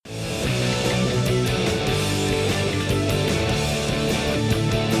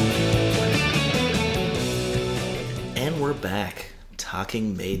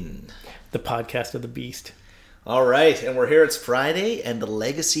Talking Maiden, the podcast of the Beast. All right, and we're here. It's Friday, and the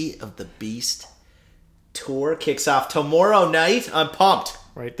Legacy of the Beast tour kicks off tomorrow night. I'm pumped.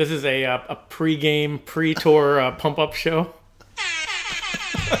 Right, this is a pre-game, pre-tour pump-up show.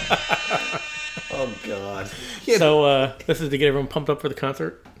 Oh, God. So this is to get everyone pumped up for the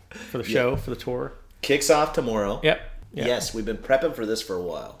concert, for the show, for the tour. Kicks off tomorrow. Yep. Yes, we've been prepping for this for a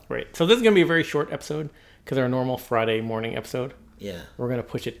while. Right. So this is going to be a very short episode because our normal Friday morning episode. Yeah. We're going to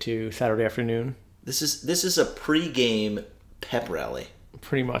push it to Saturday afternoon. This is a pre-game pep rally.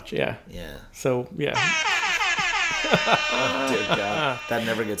 Pretty much, yeah. Yeah. So, yeah. Oh, dear God. That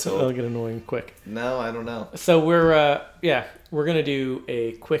never gets old. It'll get annoying quick. No, I don't know. So we're going to do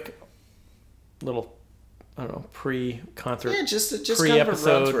a quick little, I don't know, pre-concert, just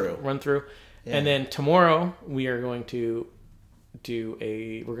pre-episode kind of a run through. Yeah. And then tomorrow we are going to do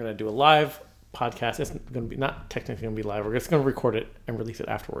a live podcast. It's going to be not technically going to be live. We're just going to record it and release it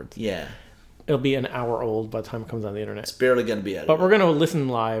afterwards. Yeah. It'll be an hour old by the time it comes on the internet. It's barely going to be edited. But we're going to listen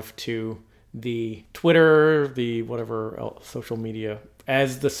live to the Twitter, the whatever else, social media,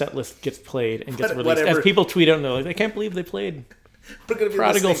 as the set list gets played and gets released. Whatever. As people tweet out and they're like, I can't believe they played We're gonna be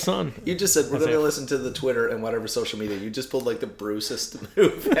Prodigal listening. Son. You just said we're going to listen to the Twitter and whatever social media. You just pulled like the Bruceest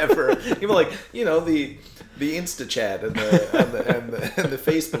move ever. Even like, you know, the Insta-chat and the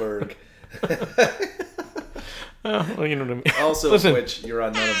Facebook. Oh, well, you know what I mean. Also, Listen. which you're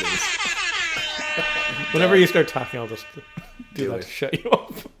on none of these. Whenever you start talking, I'll just do that it. to shut you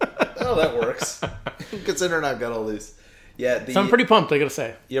up. Oh, that works. Considering I've got all these. Yeah, So I'm pretty pumped, I gotta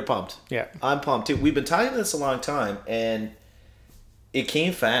say. You're pumped. Yeah. I'm pumped too. We've been tying this a long time, and it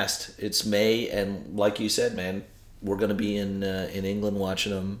came fast. It's May, and like you said, man, we're going to be in England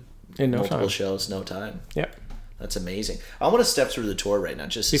watching them In no multiple time. shows, no time. Yep. That's amazing. I want to step through the tour right now.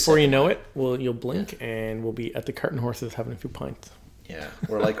 Just Before you know it, you'll blink and we'll be at the Cart and Horses having a few pints. Yeah,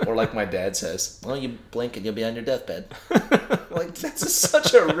 or like my dad says, well, you blink and you'll be on your deathbed. Like, that's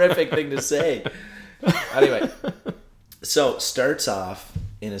such a horrific thing to say. Anyway, so starts off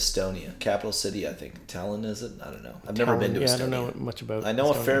in Estonia, capital city, I think. Tallinn, is it? I don't know. I've never been to Estonia. Yeah, I don't know much about I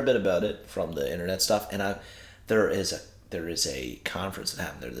know Estonia. a fair bit about it from the internet stuff, and there is a conference that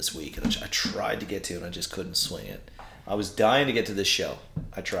happened there this week, and I tried to get to, and I just couldn't swing it. I was dying to get to this show.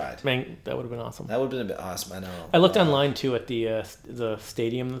 I tried. Man, that would have been awesome. That would have been a bit awesome. I know. I looked online too at the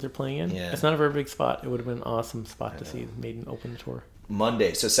stadium that they're playing in. Yeah. It's not a very big spot. It would have been an awesome spot to see Maiden open the tour.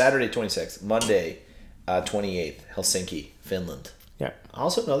 Monday, so Saturday 26th, Monday 28th, Helsinki, Finland. Yeah.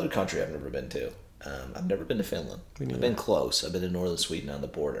 Also another country I've never been to. I've never been to Finland. I've been close. I've been in northern Sweden on the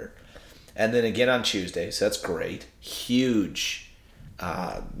border. And then again on Tuesday, so that's great. Huge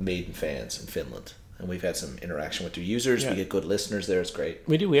Maiden fans in Finland. And we've had some interaction with their users. Yeah. We get good listeners there. It's great.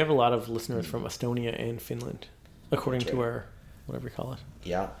 We do. We have a lot of listeners from Estonia and Finland, according to our, whatever you call it.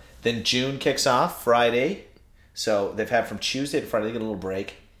 Yeah. Then June kicks off Friday. So they've had from Tuesday to Friday, they get a little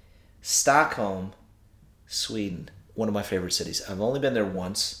break. Stockholm, Sweden. One of my favorite cities. I've only been there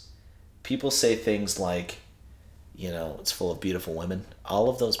once. People say things like, you know, it's full of beautiful women. All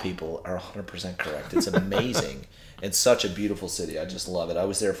of those people are 100% correct. It's amazing. It's such a beautiful city. I just love it. I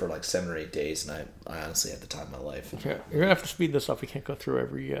was there for like 7 or 8 days, and I honestly had the time of my life. Yeah, you're gonna have to speed this up. We can't go through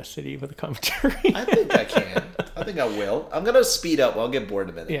every city with a commentary. I think I can. I think I will. I'm going to speed up. I'll get bored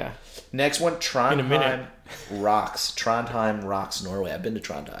in a minute. Yeah. Next one, In a minute. Trondheim rocks. Trondheim rocks Norway. I've been to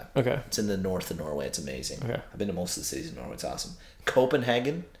Trondheim. Okay. It's in the north of Norway. It's amazing. Okay. I've been to most of the cities in Norway. It's awesome.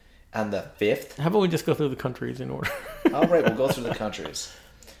 Copenhagen on the 5th. How about we just go through the countries in order? All right, we'll go through the countries.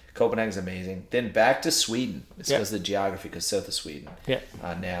 Copenhagen's amazing. Then back to Sweden. It's because of the geography, because south of Sweden. Yeah.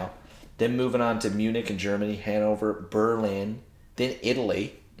 Now. Then moving on to Munich in Germany, Hanover, Berlin, then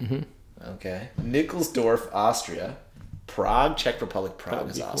Italy. Mm-hmm. Okay. Nickelsdorf, Austria. Prague, Czech Republic. Prague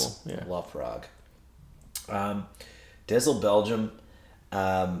is awesome. Cool. Yeah. Love Prague. Desil, Belgium.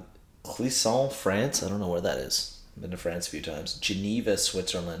 Clisson, France. I don't know where that is. I've been to France a few times. Geneva,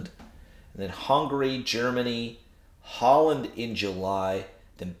 Switzerland. And then Hungary, Germany, Holland in July.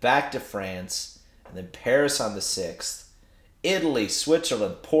 Then back to France. And then Paris on the 6th. Italy,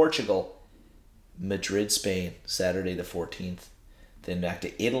 Switzerland, Portugal. Madrid, Spain, Saturday the 14th. Then back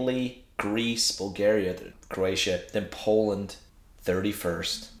to Italy, Greece, Bulgaria, Croatia. Then Poland,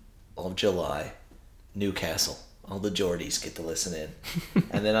 31st of July. Newcastle. All the Geordies get to listen in.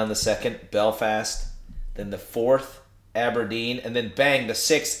 And then on the 2nd, Belfast. Then the 4th, Aberdeen. And then bang, the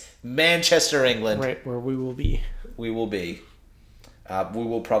 6th, Manchester, England. Right, where we will be. We will be. We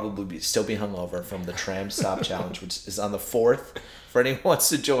will probably still be hungover from the Tram Stop Challenge, which is on the 4th. For anyone who wants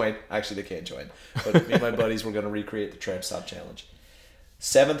to join. Actually, they can't join. But me and my buddies, we're going to recreate the Tram Stop Challenge.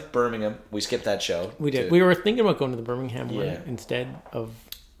 7th, Birmingham. We skipped that show. We did. We were thinking about going to the Birmingham one Yeah. instead of...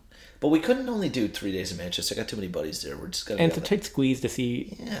 But we couldn't only do 3 days in Manchester. I got too many buddies there. We're just going to... And it's a tight squeeze to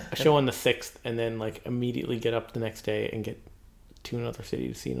see Yeah. a show on the 6th and then like immediately get up the next day and get to another city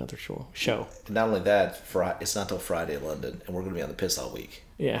to see another show. And not only that, it's not till Friday in London, and we're going to be on the piss all week.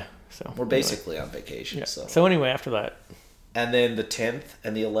 Yeah. So We're basically on vacation. Yeah. So. So anyway, after that, And then the 10th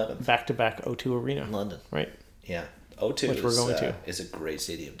and the 11th back-to-back O2 Arena. in London. Right. Yeah. O2 Which we're going to. is a great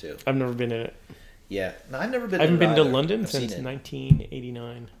stadium, too. I've never been in it. Yeah. No, I've never been I haven't been to either. London I've since seen it.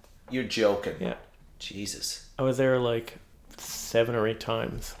 1989. You're joking. Yeah. Jesus. I was there like 7 or 8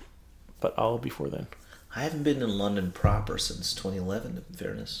 times, but all before then. I haven't been in London proper since 2011, in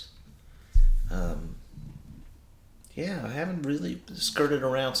fairness. Yeah, I haven't really skirted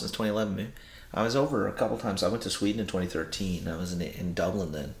around since 2011. Maybe. I was over a couple times. I went to Sweden in 2013. I was in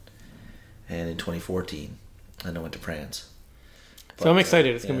Dublin then. And in 2014, and I went to France. So I'm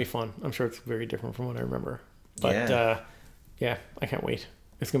excited. It's yeah. going to be fun. I'm sure it's very different from what I remember. But yeah, I can't wait.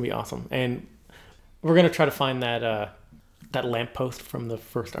 It's going to be awesome. And we're going to try to find that lamppost from the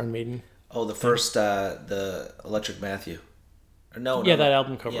first Iron Maiden. Oh, the first, the Electric Matthew. No, that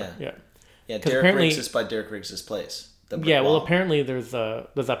album cover. Yeah. Yeah. Derek Riggs is by Derek Riggs' place. The brick Yeah, well, wall. apparently there's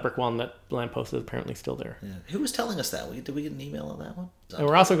that brick wall and that lamppost is apparently still there. Yeah. Who was telling us that? Did we get an email on that one? And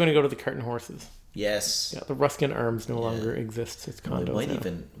we're also going to go to the Cart and Horses. Yes. Yeah, the Ruskin Arms no longer exists. It's condos We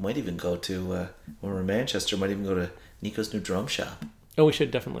now. might even go to when we're in Manchester. Might even go to Nico's new drum shop. Oh, we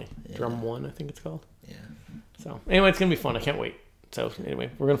should definitely. Drum 1, I think it's called. Yeah. So anyway, it's gonna be fun. I can't wait. So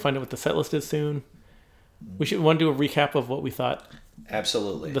anyway, we're gonna find out what the set list is soon. We should want to do a recap of what we thought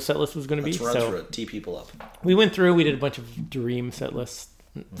Absolutely. the set list was gonna be. Let's run So through it. Tee people up. we went through. We did a bunch of dream set lists,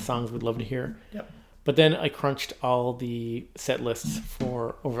 songs we'd love to hear. Yep. But then I crunched all the set lists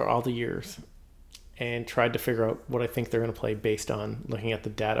for over all the years, and tried to figure out what I think they're gonna play based on looking at the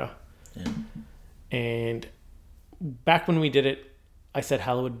data. Yeah. And back when we did it, I said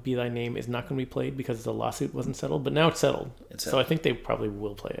Hallowed Be Thy Name is not going to be played because the lawsuit wasn't settled, but now it's settled. So I think they probably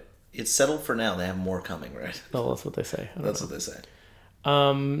will play it. It's settled for now. They have more coming, right? Well, that's what they say. That's what they say.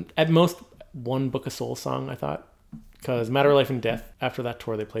 At most, one Book of Souls song, I thought. Because Matter of Life and Death, after that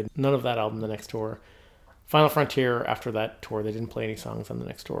tour, they played none of that album the next tour. Final Frontier, after that tour, they didn't play any songs on the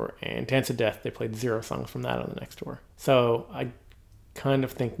next tour. And Dance of Death, they played 0 songs from that on the next tour. So I kind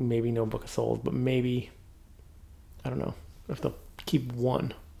of think maybe no Book of Souls, but maybe, I don't know, if they'll keep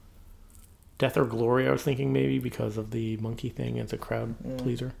one. Death or Glory, I was thinking maybe because of the monkey thing as a crowd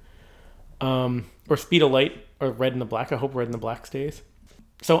pleaser. Or Speed of Light or Red and the Black. I hope Red and the Black stays.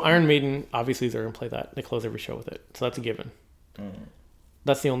 So Iron Maiden, obviously they're going to play that. They close every show with it. So that's a given.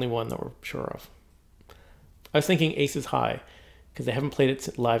 That's the only one that we're sure of. I was thinking Aces High because they haven't played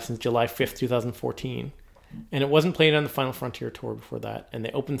it live since July 5th, 2014. And it wasn't played on the Final Frontier tour before that. And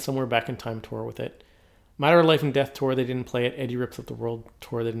they opened Somewhere Back in Time tour with it. Matter of Life and Death tour, they didn't play it. Eddie Rips Up the World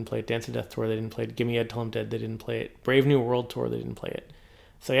tour, they didn't play it. Dance of Death tour, they didn't play it. Gimme Ed Till I'm Dead, they didn't play it. Brave New World tour, they didn't play it.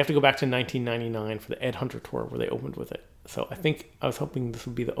 So you have to go back to 1999 for the Ed Hunter tour where they opened with it. So I was hoping this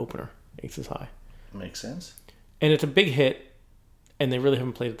would be the opener, Aces High. Makes sense. And it's a big hit, and they really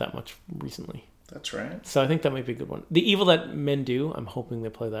haven't played it that much recently. That's right. So I think that might be a good one. The Evil That Men Do, I'm hoping they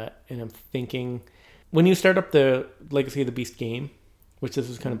play that. And I'm thinking, when you start up the Legacy of the Beast game, which this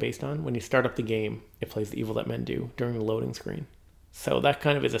is kind of based on, when you start up the game, it plays The Evil That Men Do during the loading screen. So that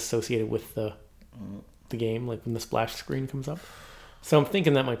kind of is associated with the game, like when the splash screen comes up. So I'm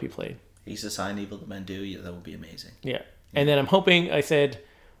thinking that might be played. He's assigned Evil That Men Do. Yeah, that would be amazing. Yeah. And then I'm hoping, I said,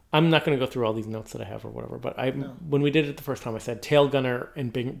 I'm not going to go through all these notes that I have or whatever, but when we did it the first time, I said Tail Gunner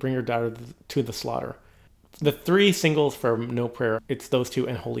and Bring Your Daughter to the Slaughter. The 3 singles for No Prayer, it's those 2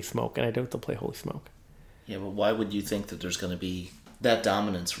 and Holy Smoke, and I doubt they'll play Holy Smoke. Yeah, but why would you think that there's going to be that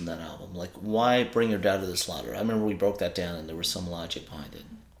dominance from that album? Like, why Bring Your Daughter to the Slaughter? I remember we broke that down and there was some logic behind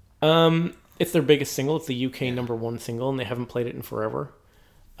it. It's their biggest single. It's the UK #1 single, and they haven't played it in forever.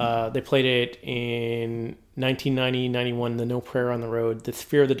 They played it in 1990, 91, the No Prayer on the Road, the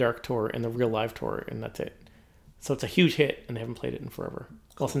Sphere of the Dark tour, and the Real Live tour, and that's it. So it's a huge hit, and they haven't played it in forever.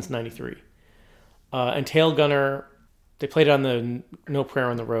 Well, since 93. And Tail Gunner, they played it on the No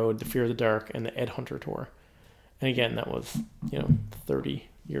Prayer on the Road, the Fear of the Dark, and the Ed Hunter tour. And again, that was, 30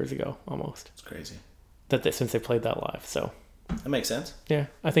 years ago, almost. It's crazy. Since they played that live, so... That makes sense. Yeah,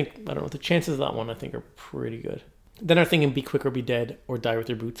 I don't know, the chances of that one I think are pretty good. Then I'm thinking Be Quick or Be Dead or Die With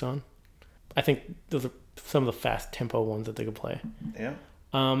Your Boots On. I think those are some of the fast tempo ones that they could play. Yeah.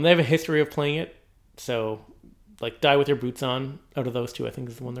 They have a history of playing it, so like Die With Your Boots On, out of those 2, I think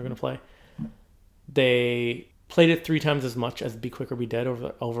is the one they're going to play. They played it 3 times as much as Be Quick or Be Dead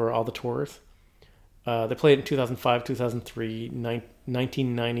over all the tours. They played in 2005, 2003,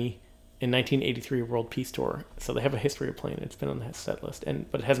 1990, and 1983 World Peace Tour. So they have a history of playing it. It's been on the set list,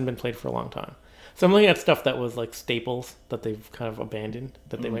 but it hasn't been played for a long time. So I'm looking at stuff that was like staples that they've kind of abandoned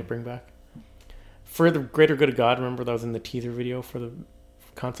that they might bring back. For the Greater Good of God, remember that was in the teaser video for the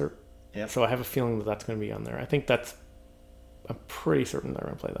concert? Yeah. So I have a feeling that that's going to be on there. I'm pretty certain they're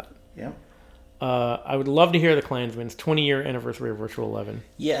going to play that. Yeah. I would love to hear the Klansman's 20-year anniversary of Virtual 11.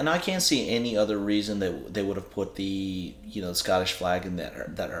 Yeah, and I can't see any other reason that they would have put the Scottish flag in that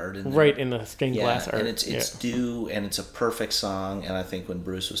art in there. Right, in the stained glass art. And it's due, and it's a perfect song, and I think when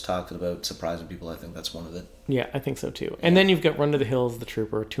Bruce was talking about surprising people, I think that's one of it. Yeah, I think so too. And then you've got Run to the Hills, The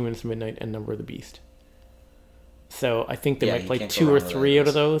Trooper, 2 Minutes to Midnight, and Number of the Beast. So I think they might play 2 or 3 out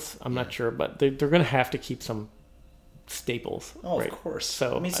of those. I'm not sure, but they're going to have to keep some staples. Oh, right? Of course.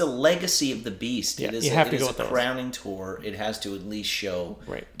 So I mean, it's a legacy of the Beast. Yeah, it is you have to go a with those. crowning tour. It has to at least show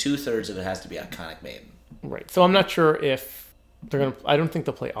 2/3 of it has to be iconic Maiden. Right. So I'm not sure if they're going to... I don't think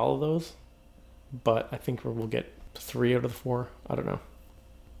they'll play all of those, but I think we'll get 3 out of the 4. I don't know.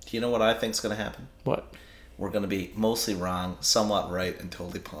 Do you know what I think's going to happen? What? We're going to be mostly wrong, somewhat right, and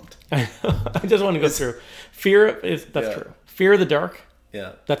totally pumped. I just want to go through. That's true. Fear of the Dark.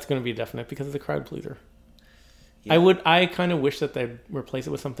 Yeah. That's going to be definite because it's a crowd pleaser. Yeah. I kind of wish that they'd replace it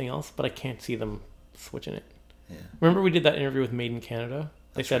with something else, but I can't see them switching it. Yeah. Remember we did that interview with Maiden Canada?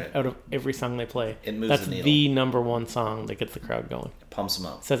 They said out of every song they play, it moves that's the needle. the number one song that gets the crowd going. It pumps them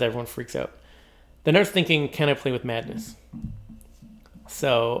up. Says everyone freaks out. Then I was thinking, can I play with Madness?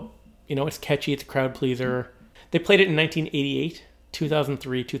 So, it's catchy, it's a crowd pleaser. They played it in 1988,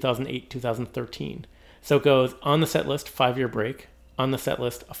 2003, 2008, 2013. So it goes on the set list, 5-year break. On the set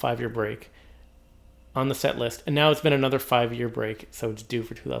list, a 5-year break. On the set list, and now it's been another 5-year break, so it's due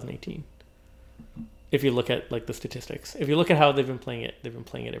for 2018. If you look at the statistics, if you look at how they've been playing it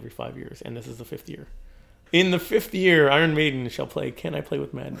every 5 years, and this is the 5th year. In the 5th year, Iron Maiden shall play "Can I Play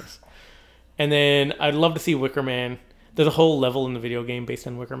with Madness?" And then I'd love to see Wicker Man. There's a whole level in the video game based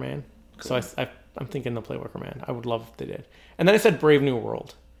on Wicker Man, cool. So I'm thinking they'll play Wicker Man. I would love if they did. And then I said Brave New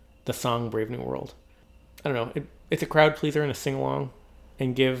World, the song Brave New World. I don't know. It's a crowd pleaser and a sing along,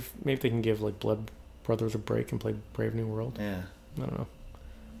 and maybe they can give Blood Brothers a break and play Brave New World. Yeah. I don't know.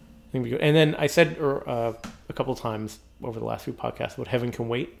 I think we go. And then I said a couple of times over the last few podcasts about Heaven Can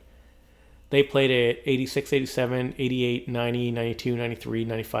Wait. They played it 86, 87, 88, 90, 92, 93,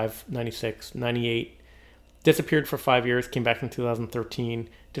 95, 96, 98. Disappeared for 5 years, came back in 2013.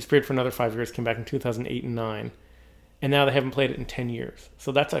 Disappeared for another 5 years, came back in 2008 and 9. And now they haven't played it in 10 years.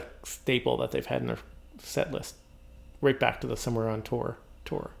 So that's a staple that they've had in their set list. Right back to the Somewhere on Tour.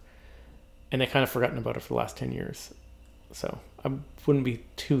 And they kind of forgotten about it for the last 10 years. So I wouldn't be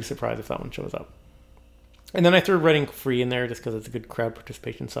too surprised if that one shows up. And then I threw Reading Free in there just because it's a good crowd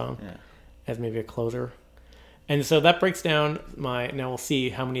participation song as maybe a closer. And so that breaks down now we'll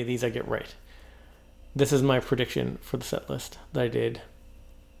see how many of these I get right. This is my prediction for the set list that I did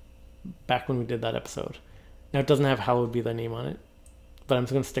back when we did that episode. Now it doesn't have Hallowed Be Thy Name on it, but I'm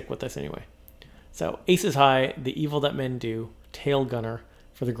just going to stick with this anyway. So Aces High, The Evil That Men Do, Tail Gunner,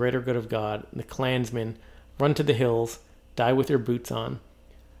 For the Greater Good of God, The Klansman, Run to the Hills, Die With Your Boots On,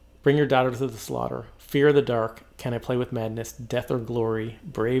 Bring Your Daughter to the Slaughter, Fear of the Dark, Can I Play with Madness, Death or Glory,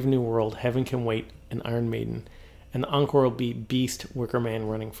 Brave New World, Heaven Can Wait, and Iron Maiden. And the encore will be Beast, Wicker Man,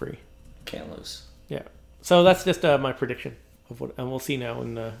 Running Free. Can't lose. Yeah. So that's just my prediction of what, and we'll see now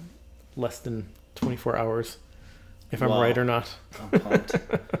in less than 24 hours if I'm right or not. I'm pumped.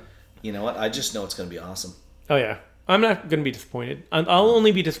 You know what? I just know it's going to be awesome. Oh yeah. I'm not going to be disappointed. I'll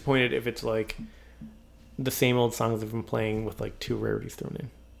only be disappointed if it's the same old songs they've been playing with 2 rarities thrown in.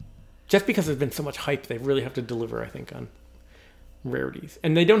 Just because there's been so much hype, they really have to deliver, I think, on rarities.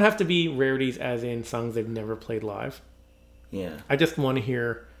 And they don't have to be rarities as in songs they've never played live. Yeah. I just want to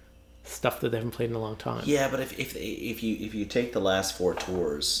hear stuff that they haven't played in a long time. Yeah, but if you take the last 4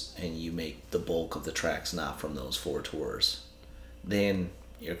 tours and you make the bulk of the tracks not from those 4 tours, then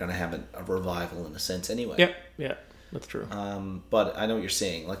you're going to have a revival in a sense anyway. Yeah, that's true. But I know what you're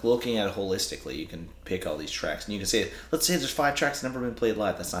saying. Looking at it holistically, you can pick all these tracks and you can say, let's say there's 5 tracks that never been played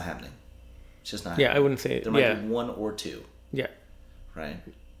live. That's not happening. It's just not happening. I wouldn't say it. There might be 1 or 2. Yeah. Right?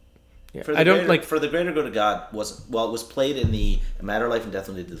 Yeah. For the Greater Good of God it was played in the A Matter of Life and Death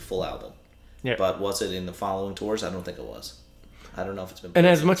when they did the full album. Yeah. But was it in the following tours? I don't think it was. I don't know if it's been played.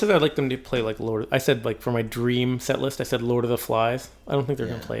 And as much as I'd like them to play Lord, I said for my dream set list, I said Lord of the Flies. I don't think they're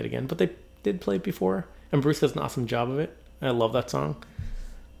going to play it again, but they did play it before, and Bruce does an awesome job of it. I love that song,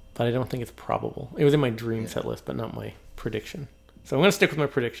 but I don't think it's probable. It was in my dream set list, but not my prediction. So I'm going to stick with my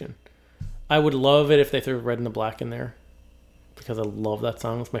prediction. I would love it if they threw Red and the Black in there, because I love that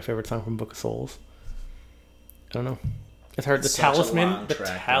song. It's my favorite song from Book of Souls. I don't know. It's hard. The Such a long Talisman, the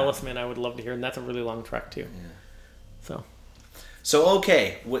track, Talisman, I would love to hear, and that's a really long track too. Yeah. So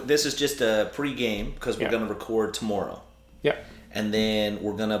okay, this is just a pre-game because we're going to record tomorrow. Yeah. And then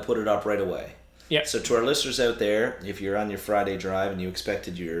we're going to put it up right away. Yeah. So to our listeners out there, if you're on your Friday drive and you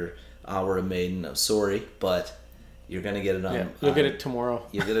expected your hour of Maiden, I'm sorry, but you're going to get it on. Yeah. You'll get it tomorrow.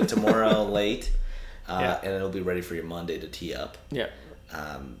 You'll get it tomorrow late, and it'll be ready for your Monday to tee up. Yeah.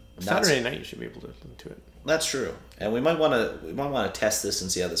 Saturday night you should be able to listen to it. That's true, and we might want to test this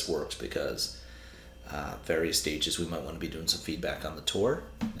and see how this works because various stages we might want to be doing some feedback on the tour,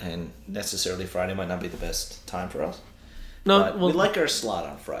 and necessarily Friday might not be the best time for us. No, but we like our slot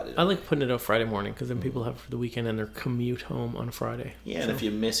on Friday. I like putting it out Friday morning because then people have the weekend and their commute home on Friday. Yeah, so and if you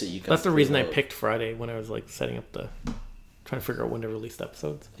miss it, you can. That's the reason I picked Friday when I was like setting up trying to figure out when to release the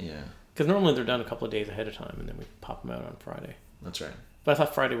episodes. Yeah. Because normally they're done a couple of days ahead of time and then we pop them out on Friday. That's right. But I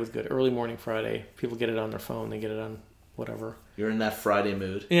thought Friday was good. Early morning Friday. People get it on their phone. They get it on whatever. You're in that Friday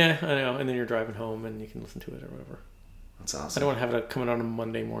mood. Yeah, I know. And then you're driving home and you can listen to it or whatever. That's awesome. I don't want to have it coming on a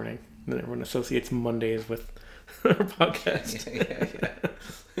Monday morning. And then everyone associates Mondays with our podcast.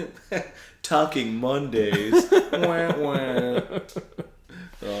 Yeah. Talking Mondays. Wah, wah.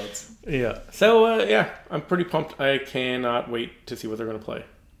 Yeah. So, I'm pretty pumped. I cannot wait to see what they're going to play.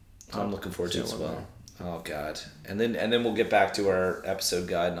 I'm looking forward to it as well. Oh God! And then we'll get back to our episode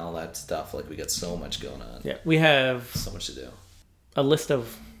guide and all that stuff. Like we got so much going on. Yeah, we have so much to do. A list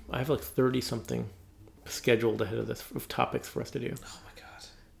of I have like 30 something scheduled ahead of this of topics for us to do. Oh my God!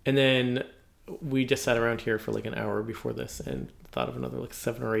 And then we just sat around here for like an hour before this and thought of another like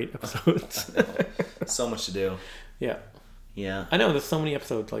 7 or 8 episodes. So much to do. Yeah. Yeah. I know there's so many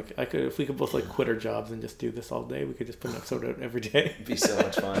episodes. Like if we could both like quit our jobs and just do this all day, we could just put an episode out every day. It'd be so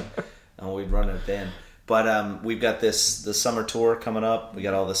much fun. And we'd run it then. But we've got the summer tour coming up. We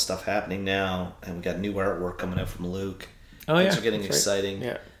got all this stuff happening now, and we got new artwork coming out from Luke. Oh yeah, things are getting exciting. Right.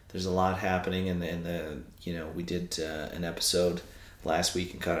 Yeah, there's a lot happening, and we did an episode last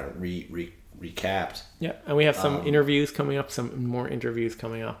week and kind of recapped. Yeah, and we have some interviews coming up. Some more interviews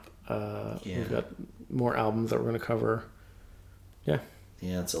coming up. We've got more albums that we're going to cover. Yeah.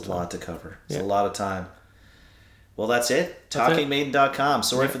 Yeah, it's a lot to cover. It's a lot of time. Well, that's it. TalkingMaiden.com.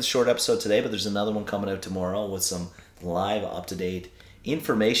 Sorry for the short episode today, but there's another one coming out tomorrow with some live, up-to-date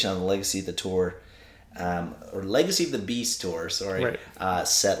information on the Legacy of the Tour, or Legacy of the Beast Tour,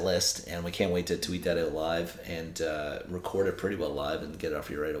 set list. And we can't wait to tweet that out live and record it pretty well live and get it off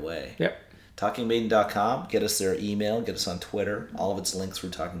you right away. Yep. TalkingMaiden.com. Get us their email. Get us on Twitter. All of it's links through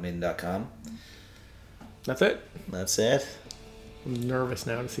TalkingMaiden.com. That's it. That's it. I'm nervous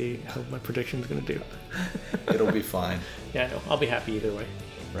now to see how my prediction's going to do. It'll be fine. Yeah, I know. I'll be happy either way.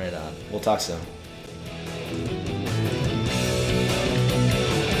 Right on. We'll talk soon.